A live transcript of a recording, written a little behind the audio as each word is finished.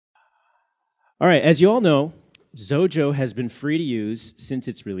All right, as you all know, Xojo has been free to use since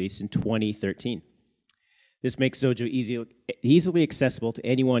its release in 2013. This makes Xojo easily accessible to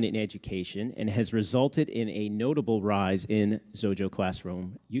anyone in education and has resulted in a notable rise in Xojo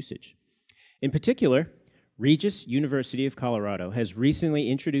classroom usage. In particular, Regis University of Colorado has recently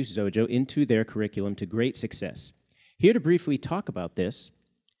introduced Xojo into their curriculum to great success. Here to briefly talk about this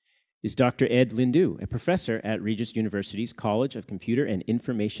is Dr. Ed Lindoo, a professor at Regis University's College of Computer and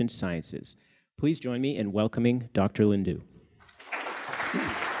Information Sciences. Please join me in welcoming Dr. Lindoo.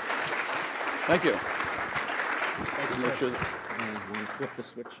 Thank you. Thank you, sir. You flip the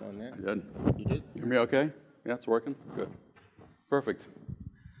switch on that. Good. You did? Hear me okay? Yeah, it's working? Good. Perfect.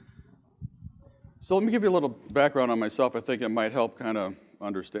 So let me give you a little background on myself. I think it might help kind of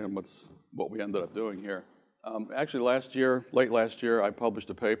understand what we ended up doing here. Actually, late last year, I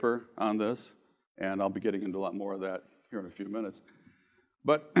published a paper on this, and I'll be getting into a lot more of that here in a few minutes.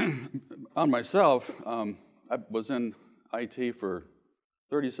 But on myself, I was in IT for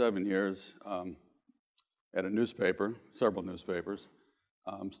 37 years at a newspaper, several newspapers,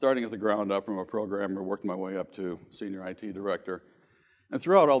 starting at the ground up from a programmer, worked my way up to senior IT director. And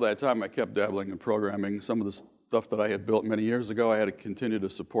throughout all that time, I kept dabbling in programming. Some of the stuff that I had built many years ago, I had to continue to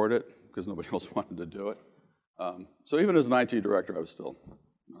support it because nobody else wanted to do it. So even as an IT director, I was still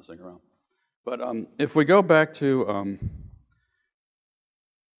messing around. But if we go back to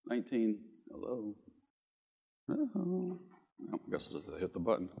I guess I'll just hit the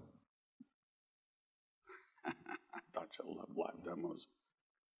button. I thought you loved live demos.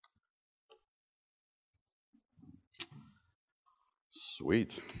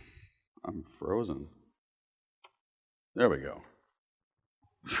 Sweet. I'm frozen. There we go.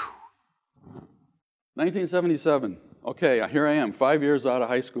 1977. Okay, here I am, 5 years out of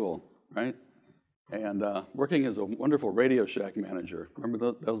high school, right? And working as a wonderful Radio Shack manager.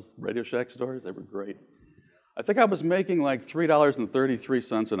 Remember those Radio Shack stores? They were great. I think I was making like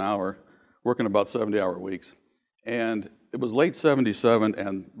 $3.33 an hour, working about 70-hour weeks. And it was late 77,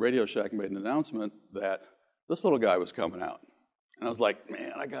 and Radio Shack made an announcement that this little guy was coming out. And I was like,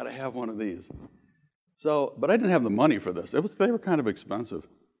 man, I got to have one of these. So, but I didn't have the money for this. They were kind of expensive.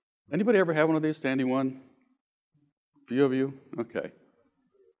 Anybody ever have one of these, standing one? A few of you? Okay.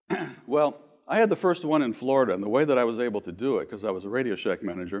 Well, I had the first one in Florida, and the way that I was able to do it, because I was a Radio Shack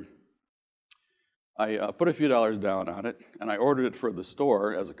manager, I put a few dollars down on it, and I ordered it for the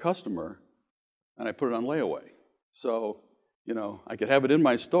store as a customer, and I put it on layaway. So, you know, I could have it in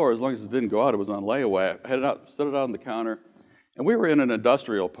my store as long as it didn't go out. It was on layaway. I had it out, set it out on the counter, and we were in an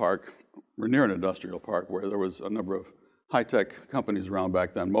industrial park. We're near an industrial park where there was a number of high-tech companies around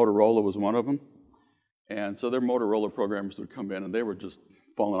back then. Motorola was one of them, and so their Motorola programmers would come in, and they were just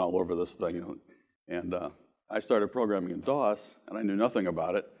falling all over this thing, you know. And I started programming in DOS, and I knew nothing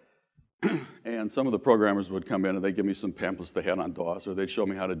about it. And some of the programmers would come in, and they'd give me some pamphlets they had on DOS, or they'd show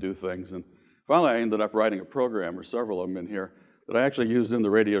me how to do things. And finally, I ended up writing a program, or several of them in here, that I actually used in the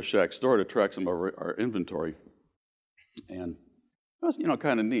Radio Shack store to track some of our inventory. And it was, you know,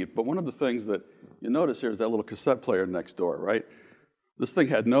 kind of neat. But one of the things that you notice here is that little cassette player next door, right? This thing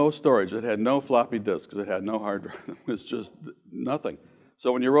had no storage. It had no floppy disks. It had no hard drive. It was just nothing.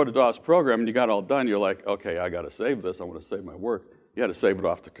 So when you wrote a DOS program and you got all done, you're like, okay, I got to save this. I want to save my work. You had to save it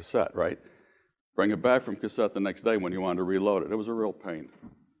off to cassette, right? Bring it back from cassette the next day when you wanted to reload it. It was a real pain.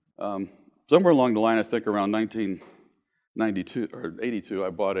 Somewhere along the line, I think around 1992 or 82,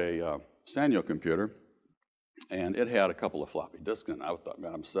 I bought a Sanyo computer, and it had a couple of floppy disks in it. I thought,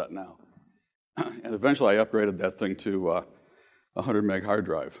 man, I'm set now. And eventually, I upgraded that thing to a 100 meg hard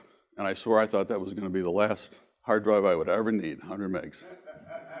drive. And I swore I thought that was going to be the last hard drive I would ever need, 100 megs.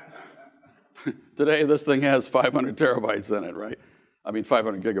 Today, this thing has 500 terabytes in it, right? I mean,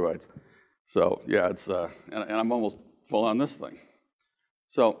 500 gigabytes. So, yeah, it's, and I'm almost full on this thing.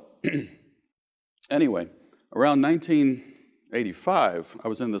 So, anyway, around 1985, I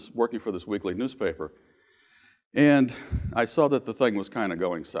was working for this weekly newspaper, and I saw that the thing was kind of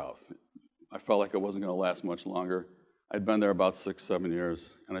going south. I felt like it wasn't going to last much longer. I'd been there about 6, 7 years,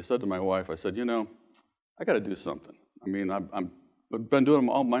 and I said to my wife, I said, you know, I got to do something. I mean, I've been doing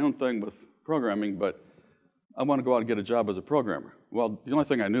all my own thing with programming, but I want to go out and get a job as a programmer. Well, the only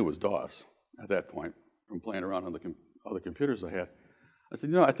thing I knew was DOS at that point from playing around on the other computers I had. I said,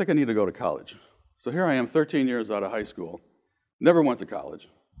 you know, I think I need to go to college. So here I am, 13 years out of high school, never went to college,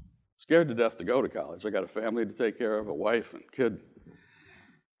 scared to death to go to college. I got a family to take care of, a wife and kid.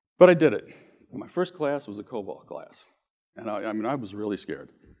 But I did it. My first class was a COBOL class. And I mean, I was really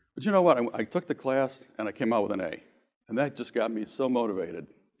scared. But you know what? I took the class, and I came out with an A. And that just got me so motivated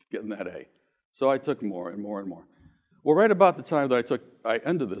getting that A. So I took more and more and more. Well, right about the time that I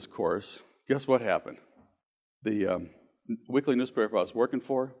ended this course, guess what happened? The weekly newspaper I was working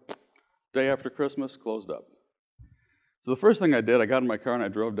for, day after Christmas, closed up. So the first thing I did, I got in my car and I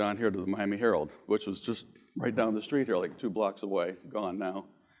drove down here to the Miami Herald, which was just right down the street here, like 2 blocks away, gone now.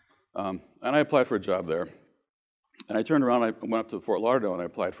 And I applied for a job there. And I turned around, I went up to Fort Lauderdale and I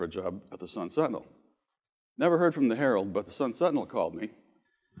applied for a job at the Sun-Sentinel. Never heard from the Herald, but the Sun-Sentinel called me.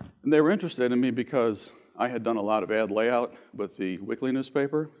 And they were interested in me because I had done a lot of ad layout with the weekly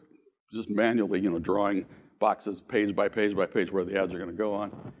newspaper, just manually, drawing boxes page by page by page where the ads are going to go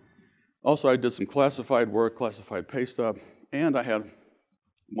on. Also, I did some classified work, classified pay stub, and I had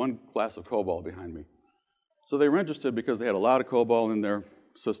 1 class of COBOL behind me. So they were interested because they had a lot of COBOL in their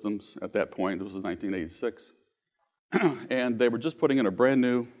systems at that point. This was 1986. And they were just putting in a brand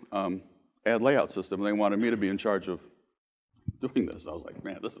new ad layout system, and they wanted me to be in charge of doing this. I was like,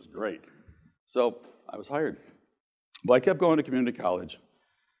 man, this is great. So I was hired. But I kept going to community college,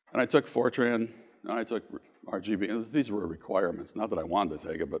 and I took Fortran, and I took RGB, and these were requirements. Not that I wanted to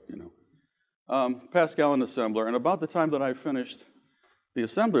take it, but Pascal and assembler. And about the time that I finished the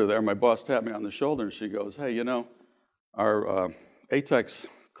assembler there, my boss tapped me on the shoulder, and she goes, hey, our ATEX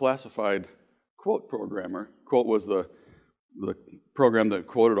classified quote programmer, quote was the program that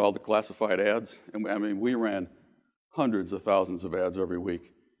quoted all the classified ads, and I mean, we ran hundreds of thousands of ads every week.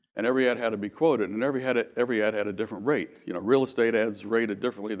 And every ad had to be quoted, and every ad had a different rate. Real estate ads rated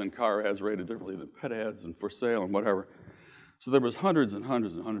differently than car ads, rated differently than pet ads and for sale and whatever. So there was hundreds and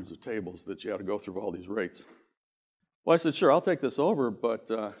hundreds and hundreds of tables that you had to go through all these rates. Well, I said, sure, I'll take this over, but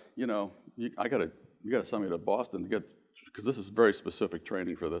you got to send me to Boston to get, because this is very specific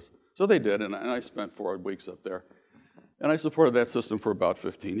training for this. So they did, and I spent 4 weeks up there. And I supported that system for about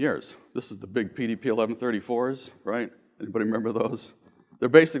 15 years. This is the big PDP 1134s, right? Anybody remember those? They're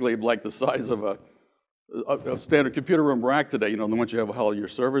basically like the size of a standard computer room rack today, the ones you have all your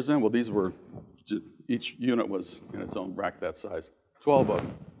servers in. Well, these were, each unit was in its own rack that size, 12 of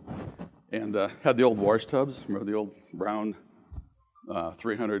them. And had the old wash tubs, remember the old brown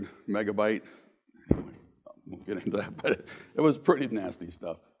 300 megabyte? Anyway, I won't get into that, but it was pretty nasty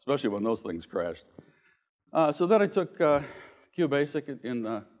stuff, especially when those things crashed. So then I took QBasic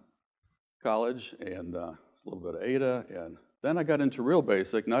in college and a little bit of Ada, and then I got into Real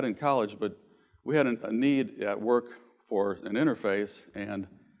Basic, not in college, but we had a need at work for an interface, and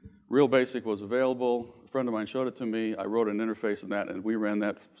Real Basic was available. A friend of mine showed it to me. I wrote an interface in that, and we ran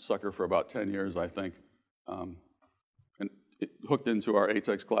that sucker for about 10 years, I think, and it hooked into our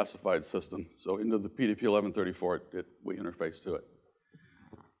ATEX classified system. So into the PDP 1134, we interfaced to it.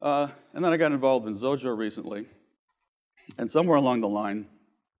 And then I got involved in Xojo recently, and somewhere along the line,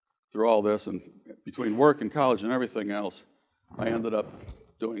 through all this, and between work and college and everything else, I ended up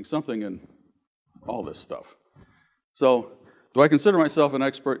doing something in all this stuff. So, do I consider myself an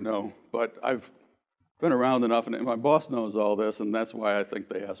expert? No, but I've been around enough, and my boss knows all this, and that's why I think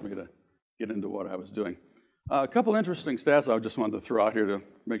they asked me to get into what I was doing. A couple interesting stats I just wanted to throw out here to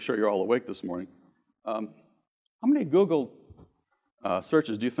make sure you're all awake this morning. How many Google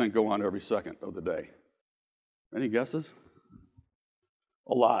searches do you think go on every second of the day? Any guesses?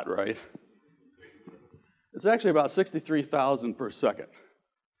 A lot, right? It's actually about 63,000 per second.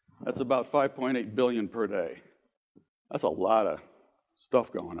 That's about 5.8 billion per day. That's a lot of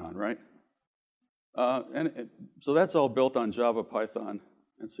stuff going on, right? So that's all built on Java, Python,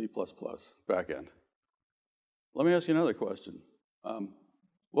 and C++ backend. Let me ask you another question.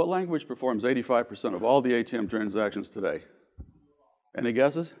 What language performs 85% of all the ATM transactions today? Any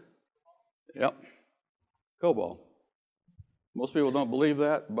guesses? Yep. COBOL. Most people don't believe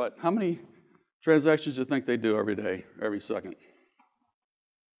that, but how many transactions do you think they do every day, every second?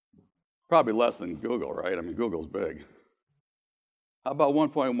 Probably less than Google, right? I mean, Google's big. How about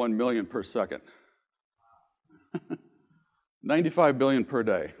 1.1 million per second? 95 billion per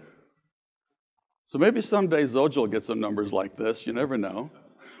day. So maybe someday Xojo will get some numbers like this. You never know.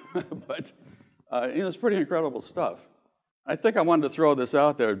 But it's pretty incredible stuff. I think I wanted to throw this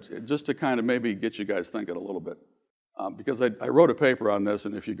out there just to kind of maybe get you guys thinking a little bit. Because I wrote a paper on this,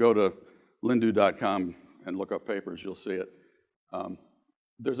 and if you go to Lindoo.com and look up papers, you'll see it.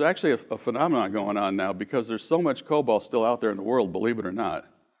 There's actually a phenomenon going on now because there's so much COBOL still out there in the world, believe it or not,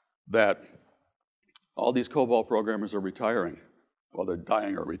 that all these COBOL programmers are retiring. Well, they're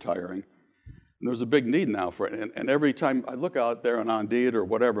dying or retiring. And there's a big need now for it. And every time I look out there on Indeed or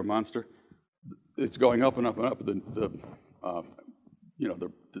whatever monster, it's going up and up and up, the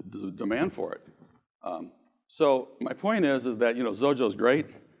demand for it. So my point is that, Xojo's great.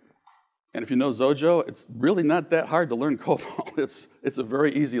 And if you know Xojo, it's really not that hard to learn COBOL. It's a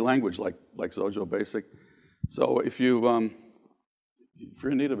very easy language like Xojo Basic. So if you if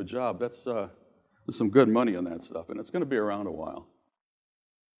you're in need of a job, there's some good money in that stuff, and it's going to be around a while.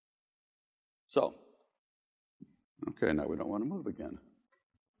 So, okay, now we don't want to move again.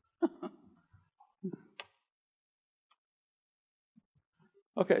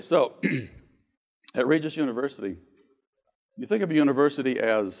 Okay, so at Regis University, you think of a university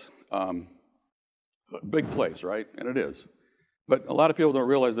as a big place, right? And it is. But a lot of people don't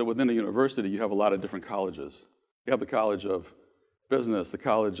realize that within a university, you have a lot of different colleges. You have the College of Business, the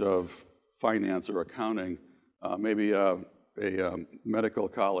College of Finance or Accounting, maybe a medical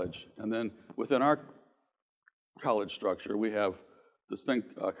college. And then within our college structure, we have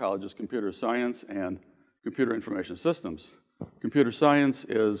distinct colleges, computer science and computer information systems. Computer science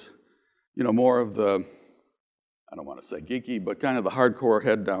is, more of the, I don't want to say geeky, but kind of the hardcore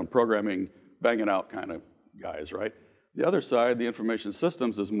head-down programming, banging out kind of guys, right? The other side, the information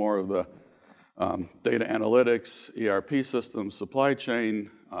systems, is more of the data analytics, ERP systems, supply chain,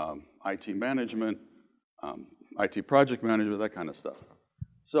 IT management, IT project management, that kind of stuff.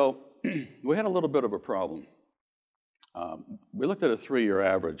 So we had a little bit of a problem. We looked at a 3-year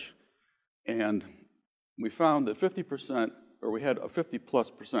average, and we found that 50%, or we had a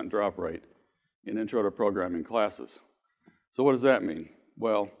 50+% drop rate in intro to programming classes. So what does that mean?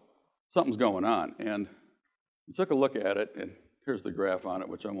 Well, something's going on, and we took a look at it, and here's the graph on it,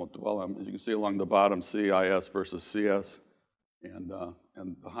 which I won't dwell on. As you can see along the bottom, CIS versus CS, and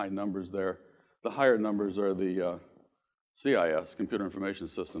the high numbers there. The higher numbers are the CIS, computer information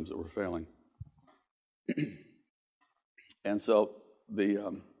systems, that were failing. And so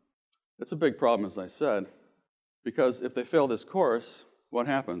it's a big problem, as I said, because if they fail this course, what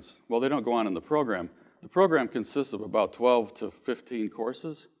happens? Well, they don't go on in the program. The program consists of about 12 to 15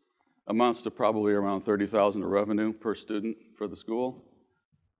 courses, amounts to probably around $30,000 of revenue per student for the school.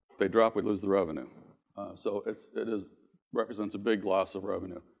 If they drop, we lose the revenue. So it represents a big loss of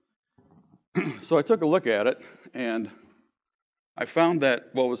revenue. So I took a look at it, and I found that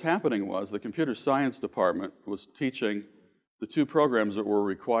what was happening was the computer science department was teaching the 2 programs that were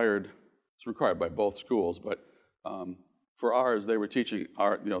required. It's required by both schools, but for ours, they were teaching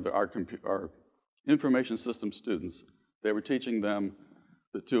our information system students. They were teaching them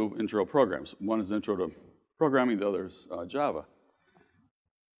the 2 intro programs. One is Intro to Programming, the other is Java.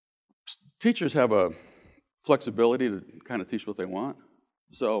 Teachers have a flexibility to kind of teach what they want.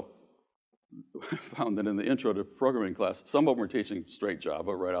 So I found that in the Intro to Programming class, some of them were teaching straight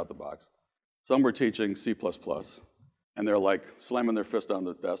Java right out the box. Some were teaching C++, and they're like slamming their fist on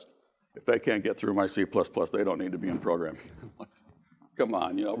the desk. If they can't get through my C++, they don't need to be in programming. Come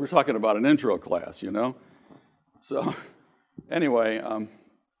on, we're talking about an intro class, So anyway,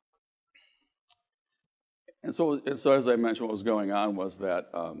 and so as I mentioned, what was going on was that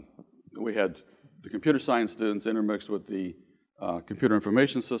we had the computer science students intermixed with the computer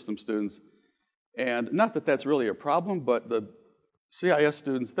information system students. And not that that's really a problem, but the CIS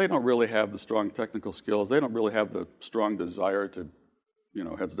students, they don't really have the strong technical skills. They don't really have the strong desire to,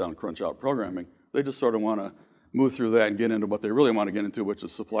 heads down, crunch out programming. They just sort of want to move through that and get into what they really want to get into, which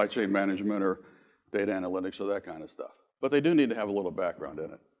is supply chain management or data analytics or that kind of stuff. But they do need to have a little background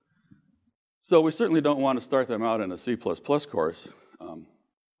in it. So we certainly don't want to start them out in a C++ course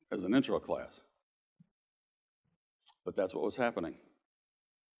as an intro class. But that's what was happening.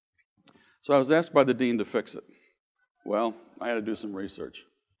 So I was asked by the dean to fix it. Well, I had to do some research.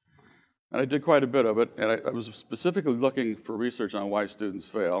 And I did quite a bit of it, and I was specifically looking for research on why students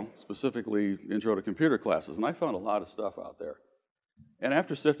fail, specifically intro to computer classes, and I found a lot of stuff out there. And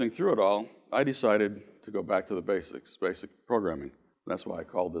after sifting through it all, I decided to go back to the basics, basic programming. That's why I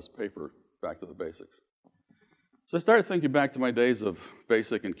called this paper Back to the Basics. So I started thinking back to my days of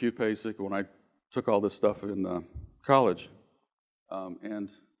BASIC and QBasic when I took all this stuff in college. And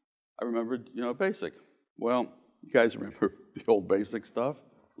I remembered, BASIC. Well, you guys remember the old BASIC stuff?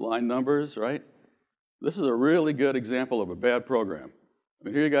 Line numbers, right? This is a really good example of a bad program. I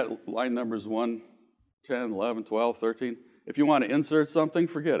mean, here you got line numbers 1, 10, 11, 12, 13. If you want to insert something,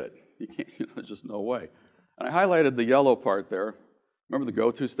 forget it. You can't, there's just no way. And I highlighted the yellow part there. Remember the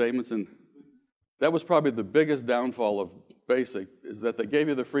go-to statements? And that was probably the biggest downfall of BASIC, is that they gave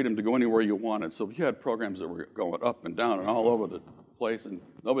you the freedom to go anywhere you wanted. So you had programs that were going up and down and all over the place, and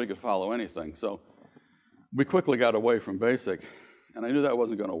nobody could follow anything. So we quickly got away from BASIC, and I knew that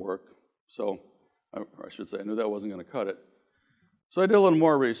wasn't going to work. So, or I should say, I knew that wasn't going to cut it. So I did a little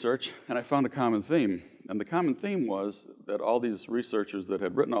more research, and I found a common theme. And the common theme was that all these researchers that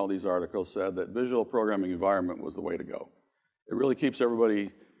had written all these articles said that visual programming environment was the way to go. It really keeps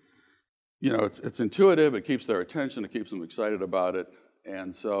everybody, it's intuitive, it keeps their attention, it keeps them excited about it.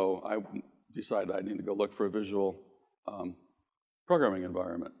 And so I decided I need to go look for a visual programming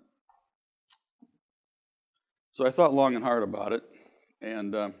environment. So I thought long and hard about it,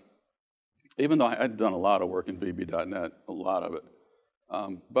 and even though I had done a lot of work in VB.NET, a lot of it,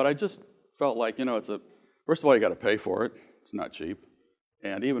 but I just felt like, first of all, you got to pay for it. It's not cheap.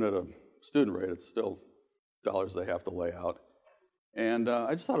 And even at a student rate, it's still dollars they have to lay out. And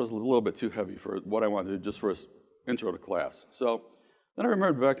I just thought it was a little bit too heavy for what I wanted to do just for an intro to class. So then I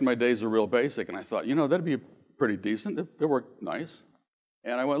remembered back in my days of Real Basic, and I thought, that'd be pretty decent. It worked nice.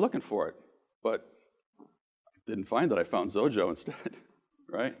 And I went looking for it, but didn't find it. I found Xojo instead,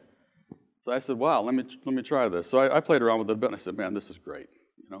 right? So I said, wow, let me try this. So I played around with it a bit, and I said, man, this is great.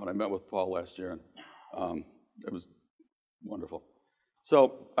 And I met with Paul last year, and it was wonderful.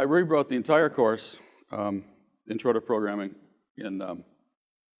 So I rewrote the entire course, Intro to Programming, in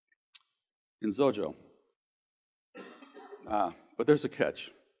Xojo. But there's a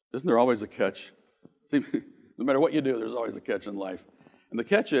catch. Isn't there always a catch? See, no matter what you do, there's always a catch in life. And the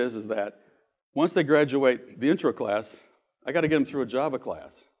catch is that once they graduate the intro class, I got to get them through a Java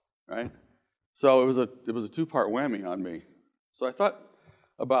class, right? So it was a two-part whammy on me. So I thought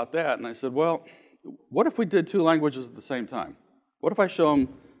about that, and I said, well, what if we did two languages at the same time? What if I show them,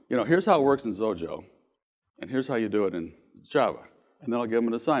 here's how it works in Xojo, and here's how you do it in Java. And then I'll give them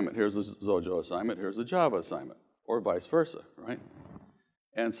an assignment. Here's a Xojo assignment, here's a Java assignment, or vice versa, right?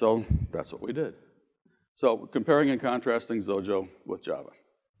 And so that's what we did. So comparing and contrasting Xojo with Java.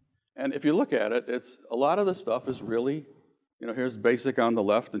 And if you look at it, a lot of the stuff is really, here's basic on the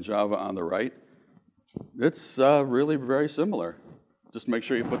left and Java on the right. It's really very similar. Just make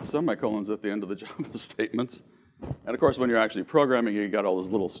sure you put the semicolons at the end of the Java statements. And of course, when you're actually programming, you got all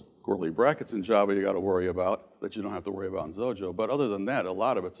those little squirrely brackets in Java you got to worry about that you don't have to worry about in Xojo. But other than that, a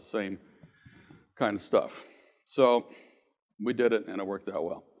lot of it's the same kind of stuff. So we did it, and it worked out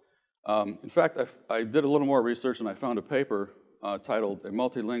well. In fact, I did a little more research, and I found a paper titled A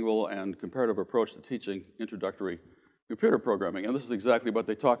Multilingual and Comparative Approach to Teaching Introductory Computer Programming. And this is exactly what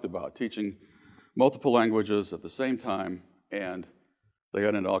they talked about, teaching multiple languages at the same time. And they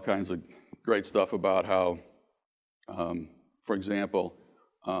got into all kinds of great stuff about how, for example,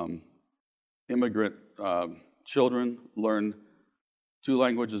 immigrant children learn two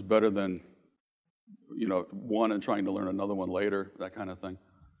languages better than, one and trying to learn another one later, that kind of thing.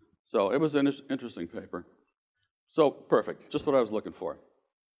 So it was an interesting paper. So perfect, just what I was looking for.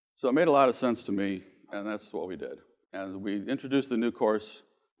 So it made a lot of sense to me, and that's what we did. And we introduced the new course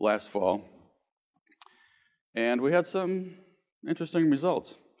last fall, and we had some interesting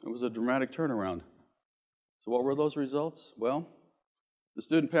results. It was a dramatic turnaround. So what were those results? Well, the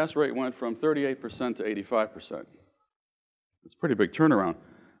student pass rate went from 38% to 85%. It's a pretty big turnaround.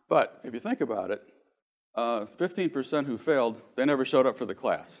 But if you think about it, 15% who failed, they never showed up for the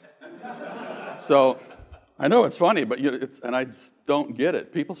class. So I know it's funny, but and I just don't get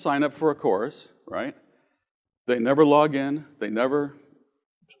it. People sign up for a course, right? They never log in. They never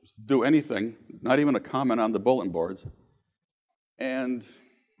do anything, not even a comment on the bulletin boards.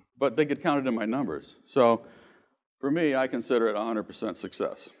 But they get counted in my numbers. So for me, I consider it 100%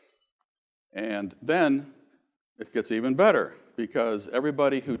 success. And then it gets even better, because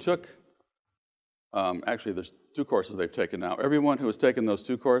everybody who took, actually there's two courses they've taken now. Everyone who has taken those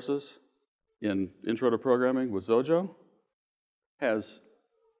two courses in Intro to Programming with Xojo has,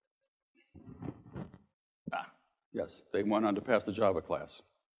 yes, they went on to pass the Java class.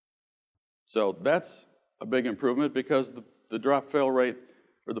 So that's a big improvement, because the drop-fail rate,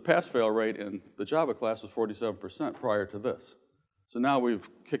 or the pass-fail rate in the Java class was 47% prior to this. So now we've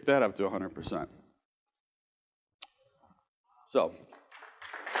kicked that up to 100%. So,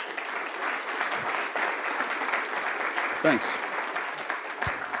 thanks.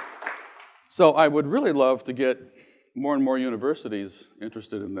 So I would really love to get more and more universities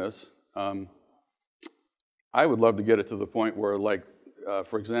interested in this. I would love to get it to the point where, like,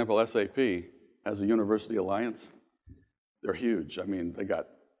 for example, SAP has a university alliance. They're huge. I mean, they got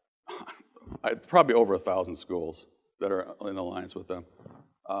probably over 1,000 schools that are in alliance with them.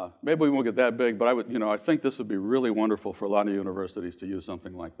 Maybe we won't get that big, but I think this would be really wonderful for a lot of universities to use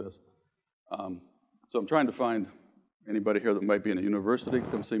something like this. So I'm trying to find anybody here that might be in a university.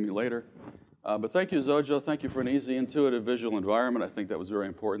 Come see me later. But thank you, Xojo. Thank you for an easy, intuitive visual environment. I think that was very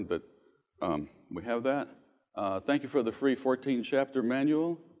important that we have that. Thank you for the free 14-chapter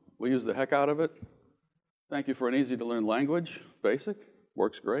manual. We use the heck out of it. Thank you for an easy-to-learn language, BASIC.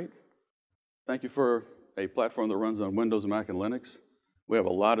 Works great. Thank you for a platform that runs on Windows, Mac, and Linux. We have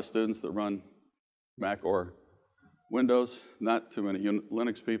a lot of students that run Mac or Windows. Not too many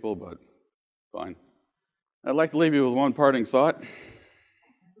Linux people, but fine. I'd like to leave you with one parting thought.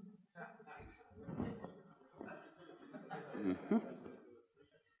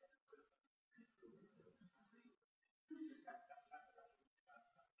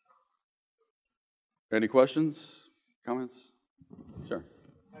 Any questions, comments? Sure.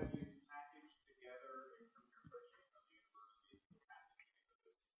 Have you packaged together in terms of your purchasing of the university, packaging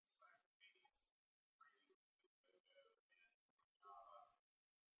into this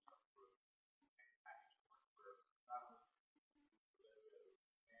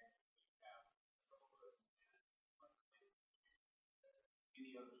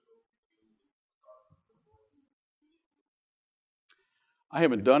I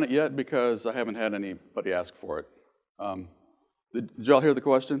haven't done it yet because I haven't had anybody ask for it. Did y'all hear the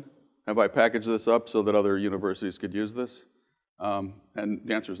question? Have I packaged this up so that other universities could use this? And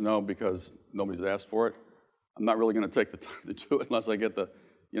the answer is no, because nobody's asked for it. I'm not really going to take the time to do it unless I get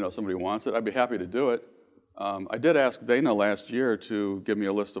somebody wants it. I'd be happy to do it. I did ask Dana last year to give me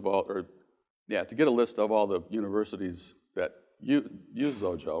a list of all, to get a list of all the universities that use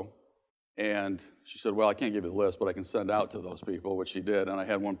Xojo. And she said, well, I can't give you the list, but I can send out to those people, which she did. And I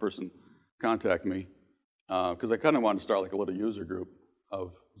had one person contact me because I kind of wanted to start like a little user group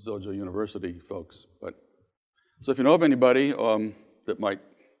of Xojo University folks. So if you know of anybody that might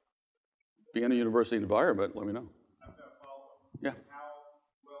be in a university environment, let me know. I've got a follow-up. Yeah. How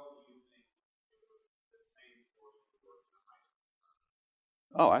well do you think the same course would work in a high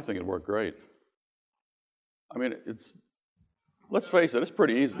school? Oh, I think it worked great. I mean, let's face it, it's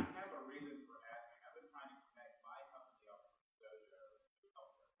pretty easy. I have a reason for asking. I've been trying to connect my company up with Xojo to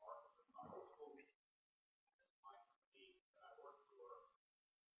help them market the product. My company that I work for,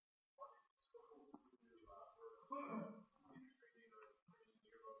 marketing schools,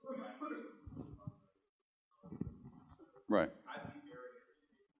 Right. I'd be very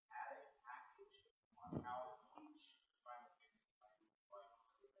interested in adding a package on how to teach simultaneously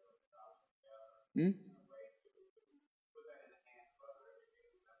Mm-hmm. put that in the hands of other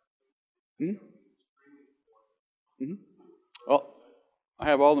educators. Mm-hmm. Well, I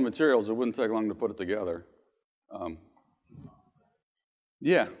have all the materials. It wouldn't take long to put it together.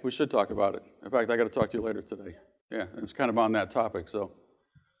 Yeah, we should talk about it. In fact, I got to talk to you later today. Yeah, it's kind of on that topic. So,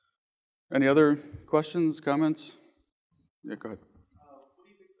 any other questions, comments? Yeah, go ahead. What do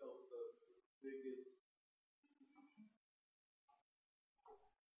you think the biggest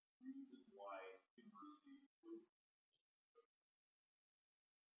reason why universities would?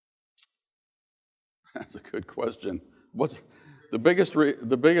 That's a good question. What's the biggest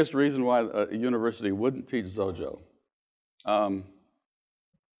reason why a university wouldn't teach Xojo?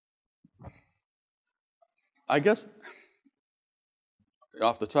 I guess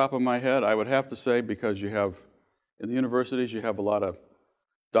off the top of my head, I would have to say because you have, in the universities, you have a lot of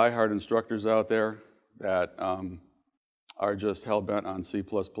diehard instructors out there that are just hell-bent on C++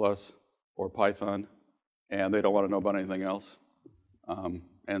 or Python, and they don't want to know about anything else.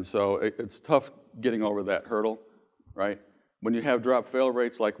 And so it's tough getting over that hurdle, right? When you have drop-fail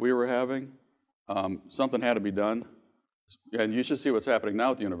rates like we were having, something had to be done. And you should see what's happening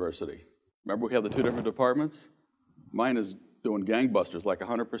now at the university. Remember we have the two different departments? Mine is doing gangbusters, like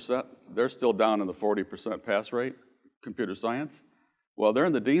 100%. They're still down in the 40% pass rate, computer science. Well, they're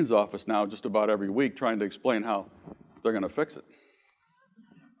in the dean's office now just about every week trying to explain how they're going to fix it.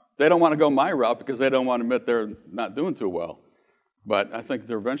 They don't want to go my route because they don't want to admit they're not doing too well. But I think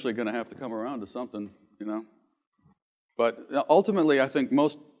they're eventually going to have to come around to something, But ultimately, I think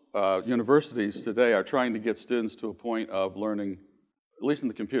most universities today are trying to get students to a point of learning, at least in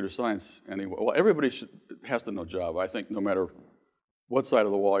the computer science anyway. Well, everybody has to know Java, I think, no matter what side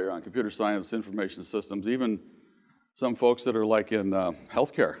of the wall you're on, computer science, information systems, even some folks that are like in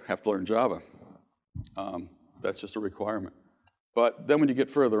healthcare have to learn Java. That's just a requirement. But then when you get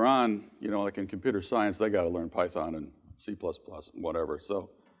further on, like in computer science, they got to learn Python and C++ and whatever.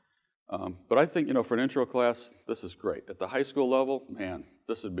 So, but I think, for an intro class, this is great. At the high school level, man,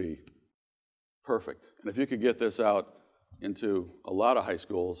 this would be perfect. And if you could get this out into a lot of high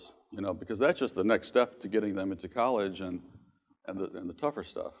schools, because that's just the next step to getting them into college and the tougher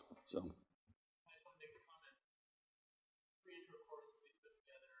stuff. So. I just want to make a comment. The intro course that we put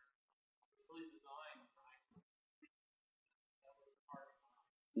together was really designed for high school. That was hard to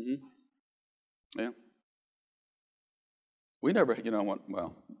find. Mm-hmm. Yeah. We never,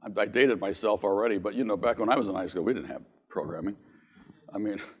 well, I dated myself already, but back when I was in high school, we didn't have programming. I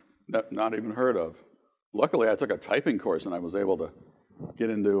mean, not even heard of. Luckily, I took a typing course and I was able to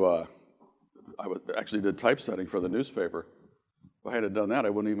get into, actually did typesetting for the newspaper. If I had done that, I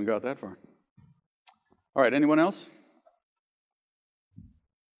wouldn't even got that far. All right, anyone else?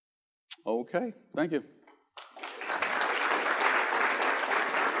 Okay, thank you.